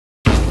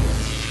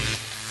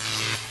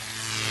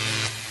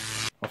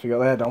Off you got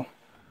there, Dom.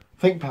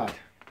 Thinkpad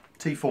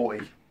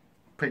T40.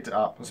 Picked it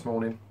up this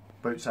morning.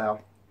 Bootsale.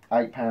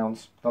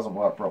 £8. Doesn't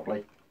work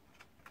properly.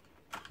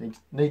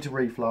 Need to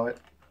reflow it.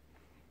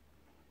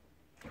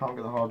 Can't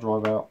get the hard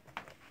drive out.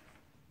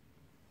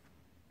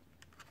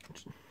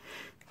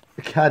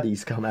 The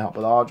caddy's come out, but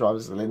the hard drive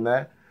is still in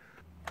there.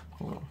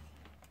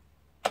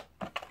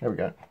 There we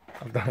go.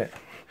 I've done it.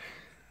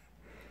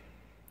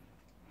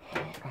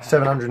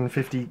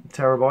 750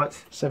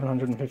 terabytes.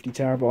 750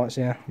 terabytes,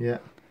 yeah. Yeah.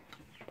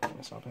 Put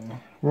this up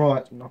here.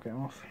 Right. Knock it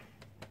off.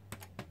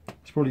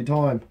 It's probably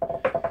time.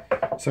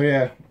 So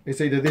yeah, it's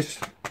either this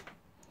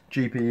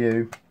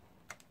GPU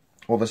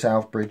or the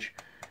Southbridge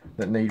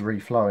that need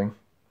reflowing.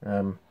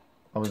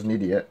 I was an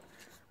idiot,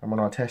 and when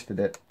I tested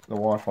it, the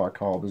Wi-Fi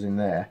card was in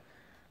there,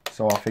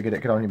 so I figured it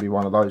could only be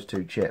one of those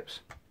two chips,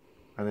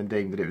 and then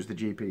deemed that it was the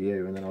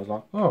GPU, and then I was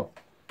like, oh,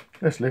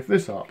 let's lift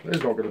this up.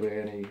 There's not going to be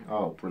any...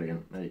 Oh,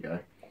 brilliant. There you go.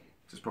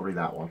 It's probably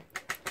that one.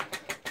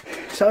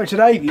 So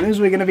today, viewers,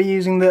 we're going to be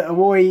using the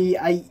Awoi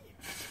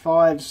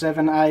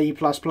 857A++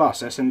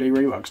 SMD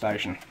rework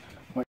station.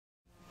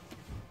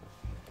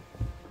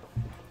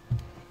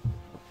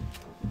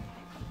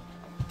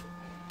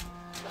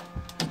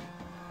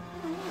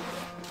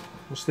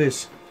 What's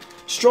this?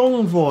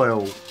 Strong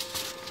foil.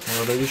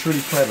 Oh, they just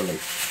really cleverly.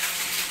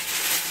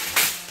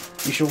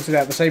 You sorted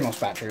out the CMOS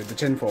battery with the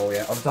tin foil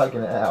yet? I've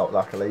taken it out,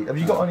 luckily. Have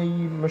you got any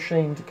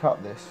machine to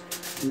cut this?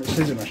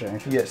 Scissor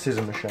machine. Yeah,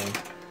 scissor machine.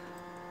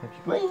 Thank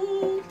you,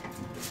 please.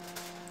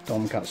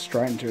 Dom cut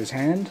straight into his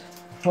hand.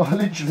 Oh, I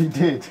literally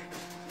did.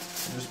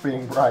 I'm just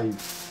being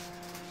brave.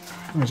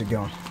 Where's it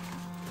gone?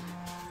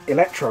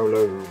 Electro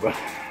lube.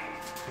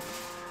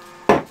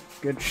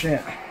 Good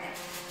shit.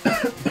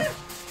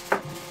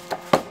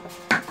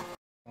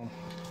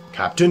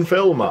 Captain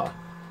Filmer.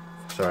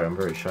 Sorry, I'm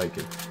very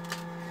shaky.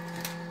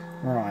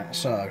 Right,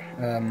 so,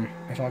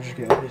 if I just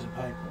get a piece of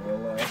paper,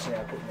 we'll see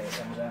how quickly it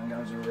comes out and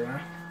goes everywhere.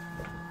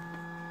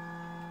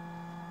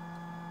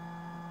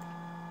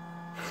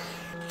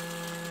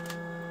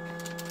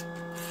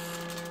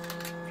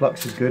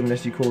 Flux is good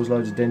unless you cause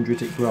loads of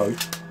dendritic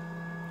growth.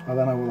 I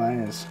don't know what that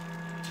is.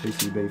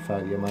 PCB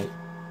failure, mate.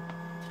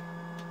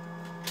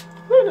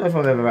 I don't know if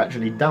I've ever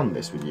actually done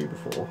this with you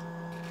before.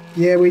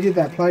 Yeah, we did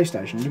that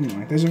PlayStation, didn't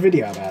we? There's a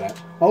video about it.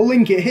 I'll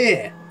link it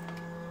here.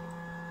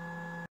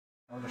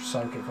 I'll just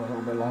soak it for a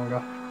little bit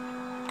longer.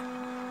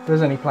 If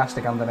there's any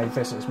plastic underneath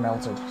this, it's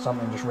melted.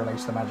 Something just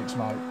released the magic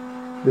smoke.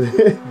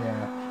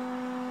 Yeah.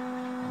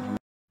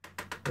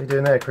 What are you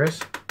doing there, Chris?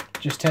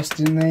 Just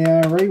testing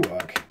the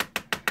rework.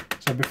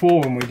 So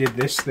before, when we did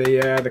this,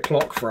 the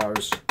clock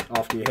froze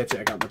after you hit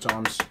it a couple of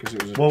times because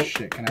it was a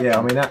shit connection. Yeah,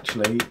 I mean,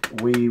 actually,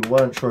 we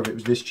weren't sure if it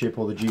was this chip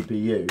or the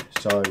GPU,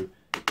 so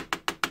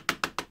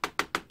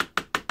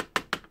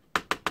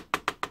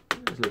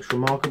this looks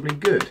remarkably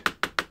good.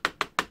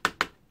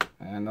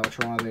 And I'll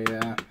try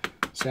the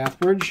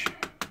Southbridge.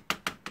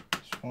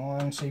 It's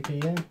fine.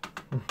 CPU.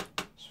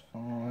 It's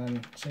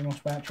fine.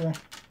 CMOS battery.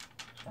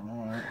 It's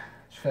alright.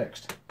 It's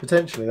fixed.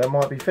 Potentially, that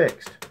might be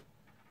fixed.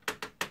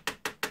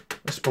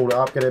 Let's spool it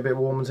up, get it a bit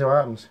warm and see what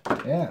happens.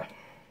 Yeah.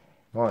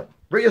 Right,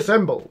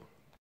 reassemble.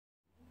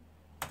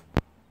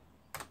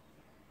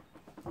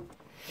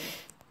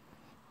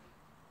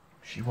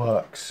 She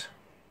works.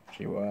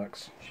 She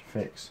works. She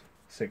fixed.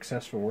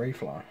 Successful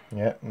reflow.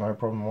 Yeah, no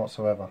problem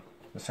whatsoever.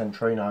 The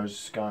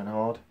Centrino's going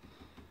hard.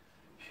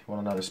 If you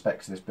want to know the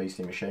specs of this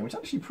beastie machine, which is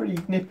actually pretty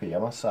nippy, I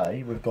must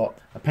say. We've got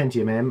a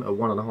Pentium M at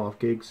 1.5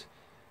 gigs,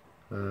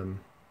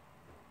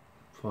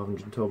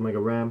 512 mega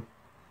RAM,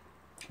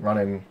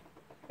 running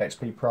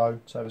XP Pro,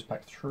 Service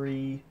Pack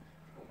 3.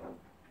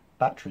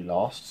 Battery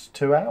lasts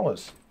 2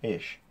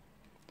 hours-ish.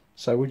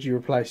 So would you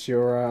replace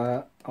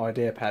your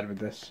idea pad with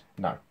this?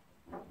 No.